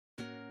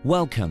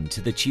Welcome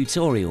to the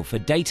tutorial for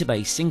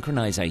database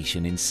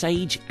synchronization in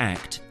Sage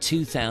Act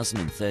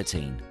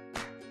 2013.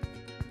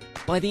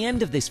 By the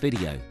end of this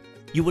video,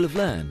 you will have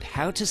learned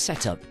how to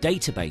set up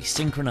database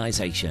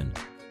synchronization,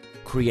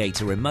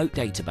 create a remote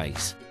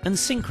database, and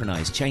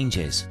synchronize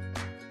changes.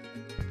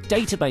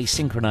 Database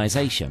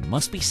synchronization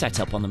must be set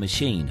up on the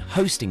machine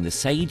hosting the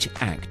Sage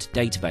Act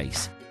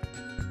database.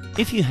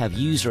 If you have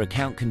user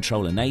account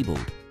control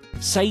enabled,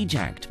 Sage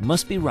Act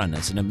must be run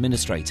as an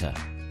administrator.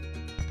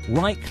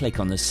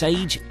 Right-click on the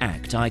Sage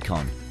Act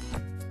icon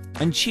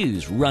and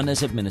choose Run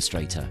as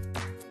Administrator.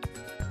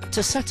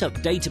 To set up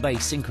database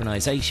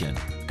synchronization,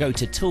 go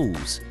to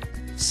Tools,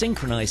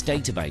 Synchronize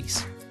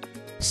Database,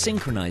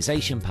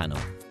 Synchronization panel.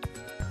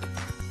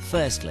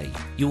 Firstly,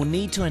 you will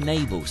need to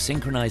enable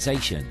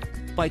synchronization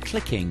by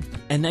clicking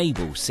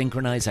Enable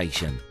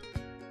Synchronization.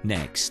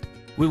 Next,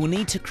 we will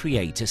need to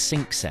create a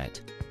sync set.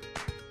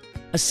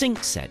 A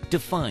sync set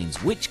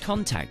defines which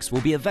contacts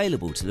will be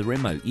available to the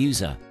remote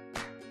user.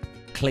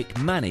 Click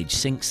Manage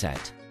Sync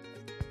Set.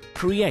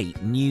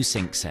 Create New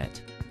Sync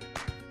Set.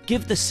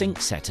 Give the sync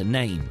set a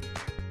name.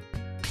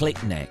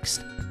 Click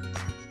Next.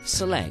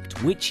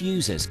 Select which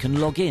users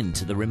can log in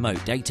to the remote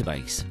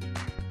database.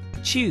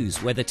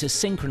 Choose whether to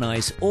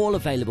synchronize all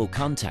available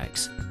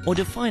contacts or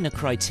define a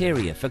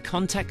criteria for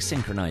contact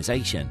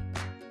synchronization.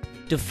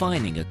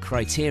 Defining a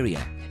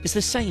criteria is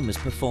the same as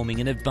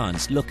performing an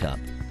advanced lookup.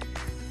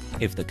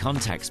 If the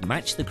contacts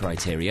match the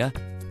criteria,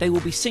 they will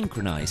be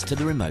synchronized to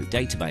the remote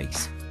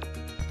database.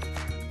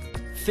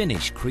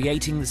 Finish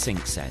creating the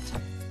sync set.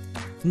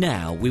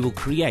 Now we will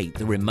create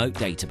the remote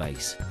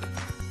database.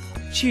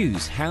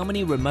 Choose how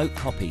many remote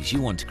copies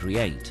you want to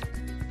create.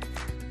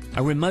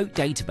 A remote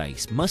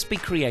database must be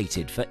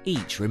created for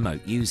each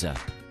remote user.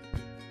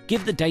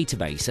 Give the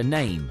database a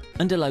name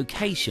and a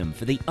location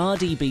for the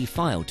RDB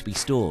file to be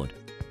stored.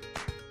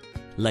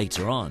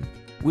 Later on,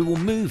 we will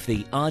move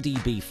the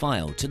RDB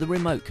file to the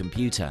remote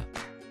computer.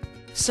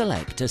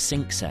 Select a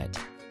sync set.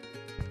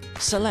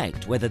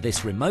 Select whether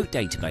this remote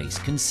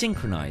database can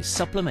synchronize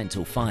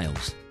supplemental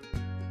files.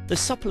 The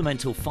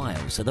supplemental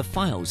files are the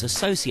files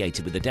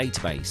associated with the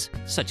database,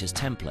 such as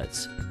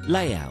templates,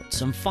 layouts,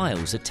 and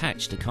files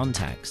attached to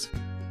contacts.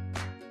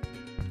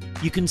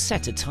 You can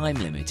set a time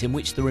limit in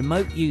which the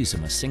remote user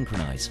must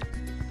synchronize.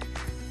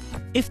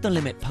 If the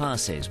limit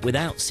passes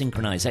without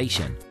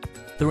synchronization,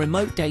 the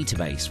remote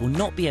database will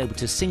not be able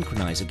to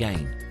synchronize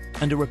again,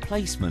 and a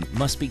replacement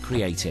must be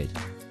created.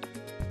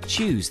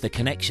 Choose the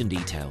connection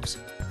details.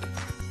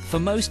 For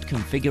most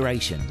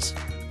configurations,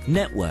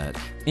 network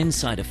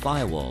inside a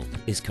firewall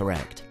is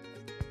correct.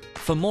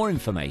 For more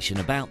information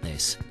about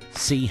this,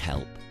 see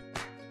Help.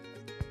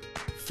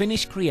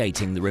 Finish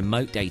creating the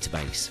remote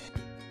database.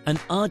 An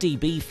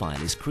RDB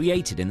file is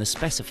created in the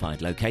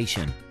specified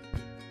location.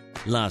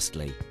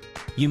 Lastly,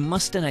 you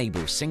must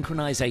enable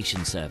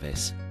Synchronization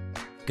service.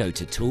 Go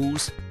to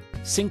Tools,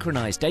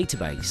 Synchronize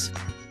Database,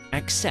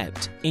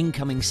 Accept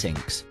Incoming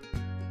Syncs.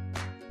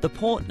 The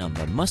port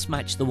number must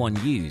match the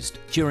one used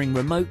during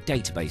remote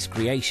database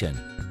creation.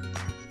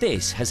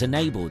 This has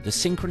enabled the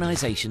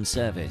synchronization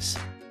service.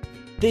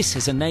 This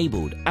has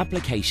enabled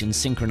application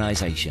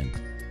synchronization.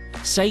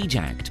 Sage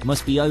Act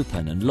must be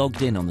open and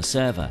logged in on the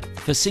server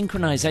for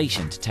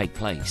synchronization to take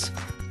place.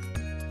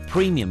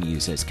 Premium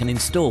users can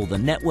install the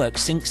Network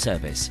Sync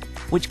service,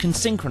 which can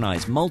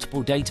synchronize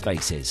multiple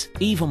databases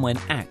even when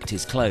Act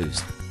is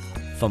closed.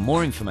 For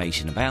more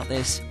information about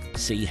this,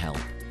 see Help.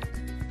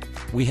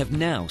 We have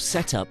now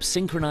set up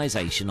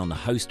synchronization on the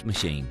host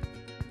machine.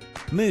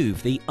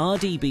 Move the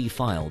RDB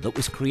file that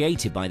was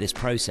created by this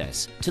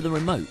process to the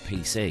remote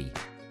PC.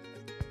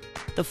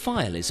 The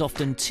file is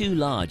often too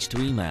large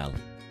to email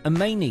and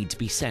may need to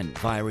be sent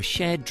via a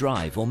shared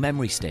drive or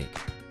memory stick.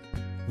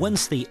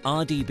 Once the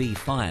RDB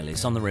file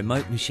is on the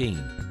remote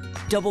machine,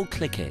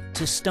 double-click it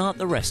to start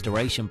the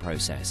restoration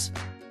process.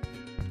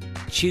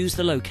 Choose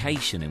the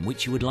location in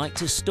which you would like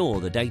to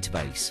store the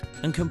database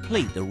and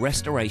complete the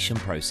restoration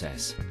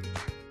process.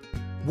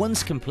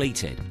 Once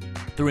completed,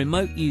 the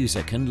remote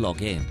user can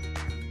log in.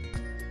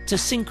 To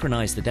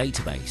synchronize the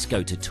database,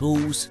 go to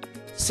Tools,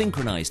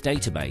 Synchronize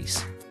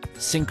Database,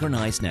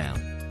 Synchronize Now.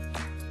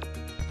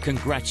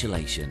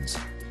 Congratulations!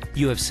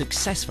 You have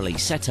successfully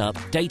set up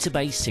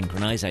database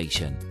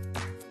synchronization.